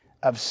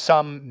of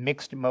some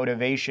mixed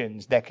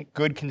motivations that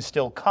good can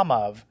still come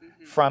of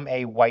from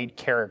a white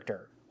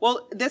character.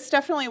 Well, this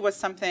definitely was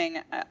something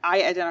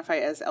I identify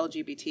as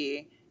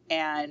LGBT.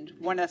 And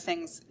one of the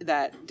things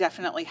that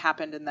definitely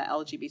happened in the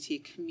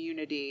LGBT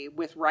community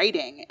with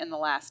writing in the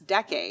last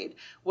decade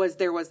was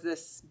there was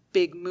this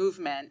big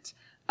movement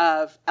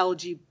of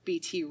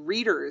LGBT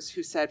readers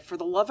who said, for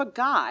the love of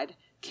God,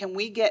 can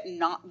we get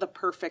not the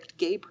perfect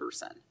gay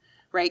person,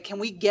 right? Can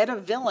we get a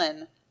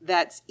villain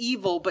that's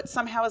evil, but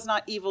somehow is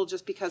not evil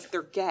just because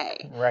they're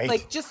gay? Right.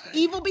 Like, just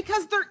evil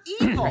because they're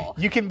evil.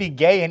 You can be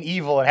gay and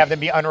evil and have them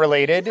be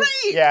unrelated.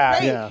 Right, yeah.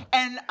 right. Yeah.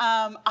 And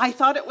I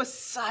thought it was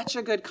such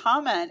a good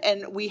comment.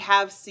 And we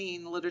have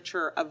seen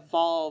literature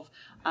evolve,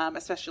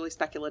 especially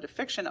speculative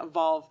fiction,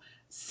 evolve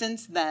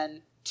since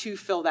then to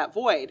fill that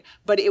void.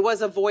 But it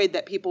was a void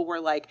that people were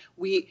like,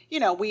 we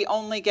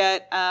only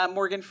get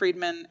Morgan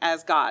Freeman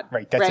as God.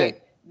 Right, that's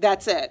it.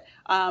 That's it.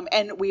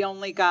 And we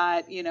only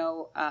got,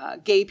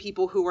 gay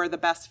people who were the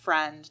best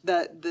friend,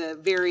 the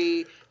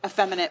very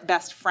effeminate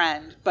best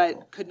friend,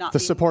 but could not The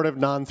be supportive,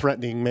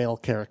 non-threatening male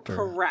character.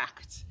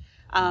 correct.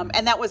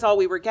 And that was all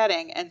we were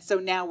getting. And so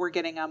now we're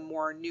getting a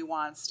more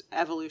nuanced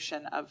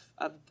evolution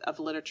of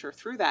literature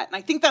through that. And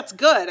I think that's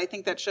good. I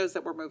think that shows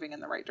that we're moving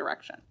in the right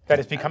direction. That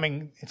it's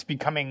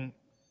becoming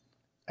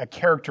a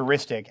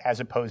characteristic as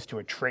opposed to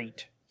a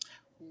trait.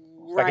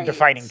 Like a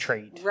defining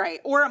trait. Right.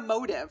 Or a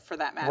motive, for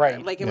that matter.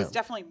 Right. Like, it was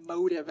definitely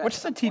motive.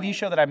 What's the TV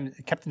show that I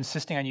kept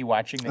insisting on you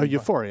watching?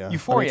 Euphoria.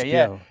 Euphoria, On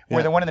yeah. HBO.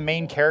 Where Yeah. one of the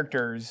main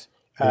characters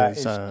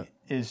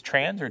is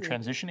trans or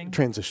transitioning?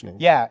 Transitioning.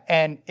 Yeah,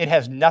 and it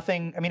has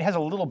nothing, it has a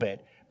little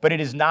bit, but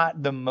it is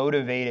not the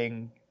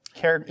motivating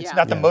character. It's Yeah.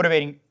 not the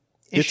motivating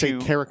It's issue.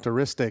 a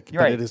characteristic, but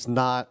right. it is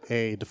not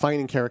a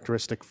defining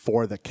characteristic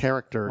for the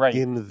character Right.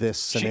 in this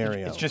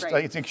scenario. It's just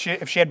Right. like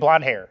if she had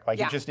blonde hair,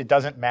 Yeah. it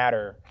doesn't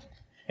matter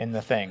in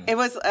the thing. It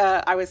was,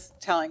 I was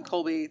telling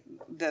Colby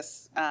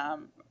this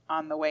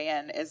on the way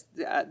in, is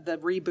the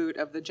reboot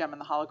of the Gem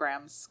and the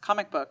Holograms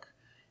comic book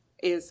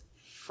is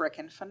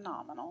frickin'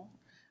 phenomenal.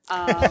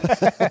 I'm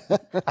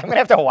gonna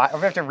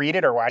have to read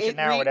it or watch it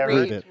now, or whatever.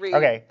 Read it.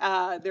 Okay.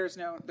 There's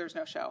no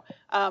show.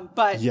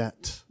 But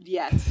Yet.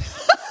 Yet.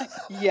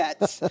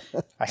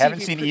 I haven't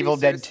TV seen Evil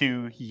Dead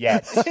producers. 2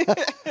 yet.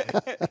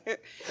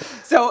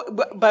 So,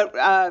 but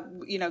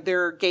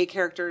there are gay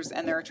characters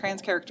and there are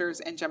trans characters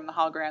in Gem and the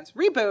Holograms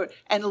reboot,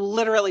 and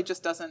literally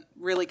just doesn't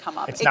really come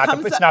up. It's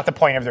not the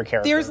point of their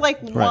character. There's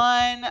like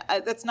one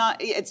it's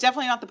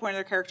definitely not the point of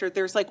their character.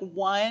 There's like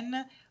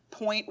one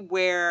point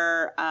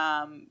where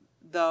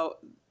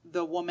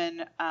the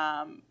woman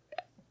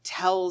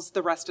tells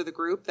the rest of the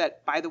group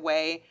that, by the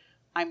way,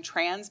 I'm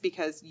trans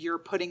because you're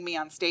putting me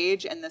on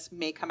stage and this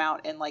may come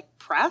out in like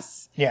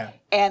press. Yeah.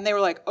 And they were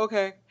like,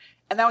 okay.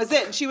 And that was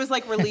it. And she was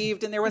like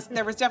relieved, and there was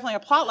definitely a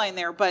plot line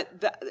there, but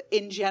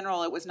in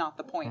general it was not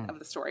the point of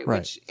the story, Right.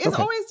 which is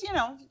Okay. always,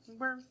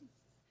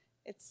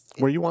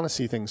 Where you want to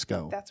see things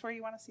go. that's where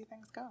you want to see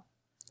things go.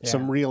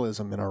 Some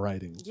realism in our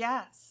writing.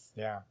 Yes.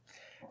 Yeah.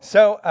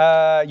 So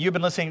you've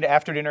been listening to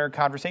After Dinner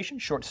Conversation,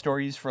 short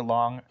stories for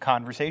long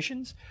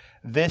conversations.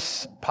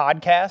 This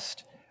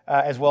podcast,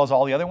 as well as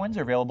all the other ones,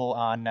 are available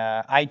on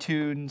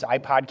iTunes,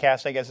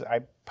 iPodcast, I guess.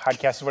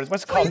 iPodcast is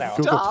what's it called now?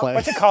 Google Play.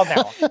 What's it called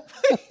now?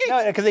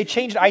 No, because they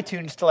changed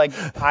iTunes to like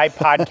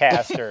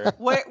iPodcast or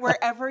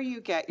Wherever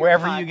you get your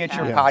wherever you get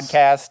your Yes.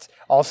 podcast.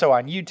 Also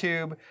on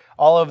YouTube.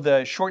 All of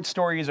the short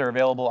stories are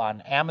available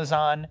on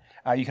Amazon.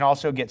 You can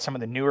also get some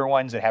of the newer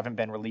ones that haven't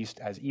been released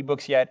as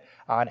ebooks yet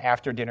on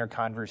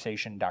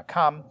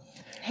afterdinnerconversation.com.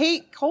 Hey,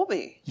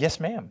 Colby, Yes,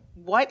 ma'am.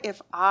 what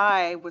if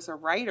I was a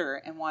writer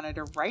and wanted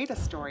to write a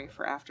story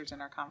for After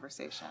Dinner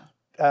Conversation?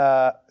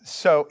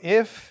 So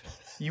if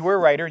you were a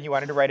writer and you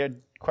wanted to write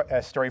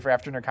a story for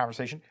After Dinner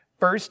Conversation,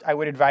 first I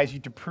would advise you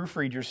to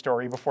proofread your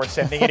story before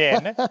sending it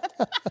in.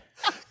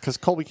 Because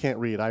Colby can't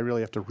read. I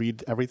really have to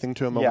read everything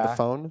to him over the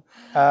phone.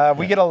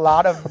 We get a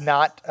lot of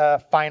not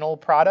final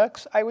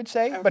products, I would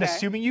say. But Okay.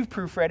 assuming you've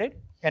proofread it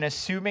and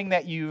assuming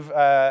that you've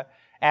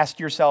asked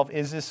yourself,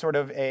 is this sort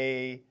of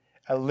a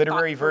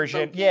literary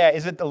version? Thought-provoking. Yeah,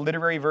 is it the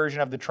literary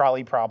version of the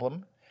trolley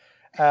problem?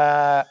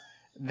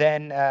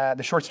 Then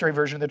the short story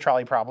version of the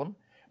trolley problem,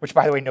 which,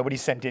 by the way,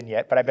 nobody's sent in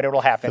yet, but I bet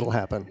it'll happen. It'll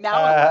happen.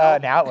 Now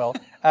Now it will.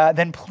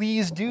 Then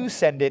please do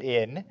send it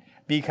in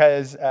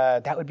because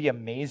that would be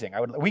amazing.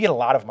 We get a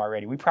lot of them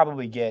already. We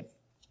probably get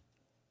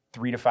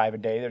 3 to 5 a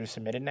day that are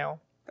submitted now.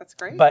 that's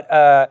great.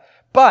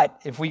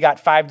 But if we got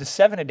 5 to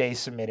 7 a day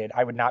submitted,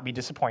 I would not be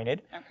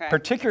disappointed. Okay.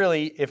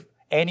 Particularly if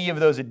any of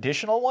those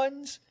additional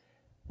ones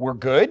were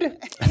good,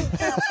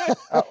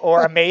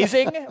 or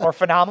amazing, or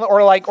phenomenal,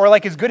 or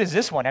like as good as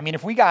this one. I mean,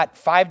 if we got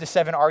 5 to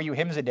 7 RU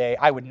hymns a day,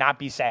 I would not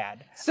be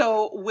sad.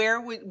 So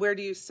where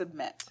do you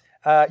submit?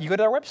 You go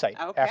to our website,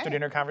 Okay.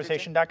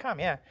 afterdinnerconversation.com.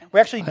 Yeah, we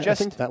actually I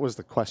just think that was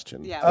the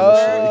question. Yeah.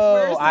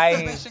 Oh,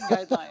 where's the submission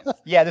guidelines?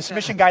 yeah, the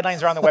submission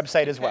guidelines are on the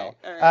website as well.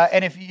 all right.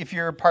 And if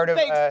you're part of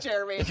Thanks,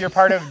 Jeremy. if you're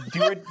part of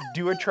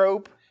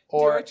Duotrope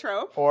or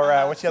Duotrope, or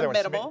what's the other one?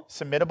 Submittable.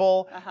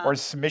 Submittable or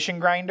Submission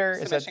Grinder.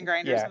 Submission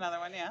Grinder is another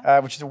one, yeah.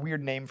 Which is a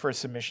weird name for a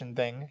submission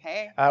thing.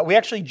 Hey. We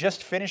actually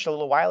just finished a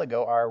little while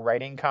ago our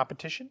writing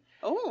competition.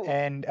 Oh.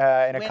 And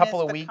in a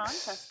couple of the weeks,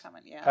 contest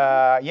coming?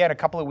 Yeah. in a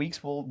couple of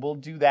weeks we'll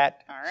do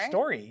that All right.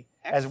 story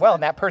as well.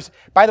 And that person,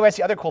 by the way, that's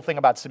the other cool thing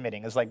about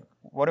submitting is like,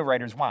 what do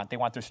writers want? They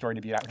want their story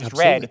to be not just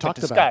Absolutely. read, but Talked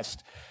about.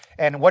 discussed.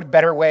 And what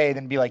better way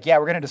than be like, yeah,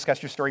 we're going to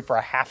discuss your story for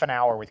a half an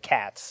hour with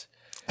cats.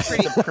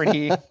 It's a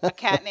pretty. A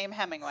cat named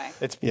Hemingway.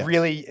 It's Yes.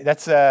 really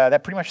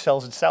that pretty much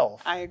sells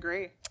itself. I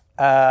agree.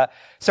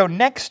 So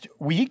next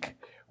week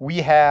we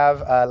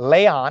have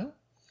Leon,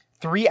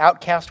 3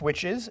 outcast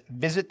witches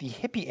visit the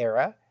hippie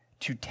era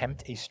to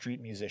tempt a street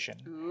musician.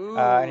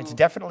 And it's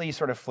definitely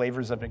sort of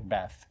flavors of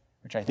Macbeth,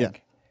 which I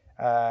think.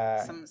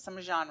 Some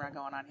genre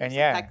going on here. And Some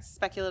yeah.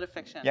 Speculative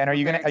fiction. Yeah, and are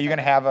you Very gonna excited.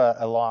 have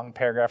a long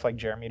paragraph like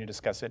Jeremy to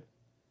discuss it?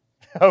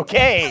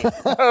 Okay,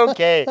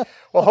 okay.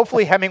 Well,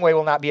 hopefully Hemingway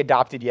will not be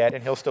adopted yet,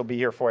 and he'll still be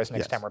here for us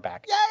next time we're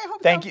back. Yeah, I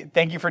hope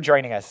Thank you for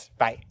joining us.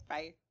 Bye.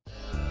 Bye.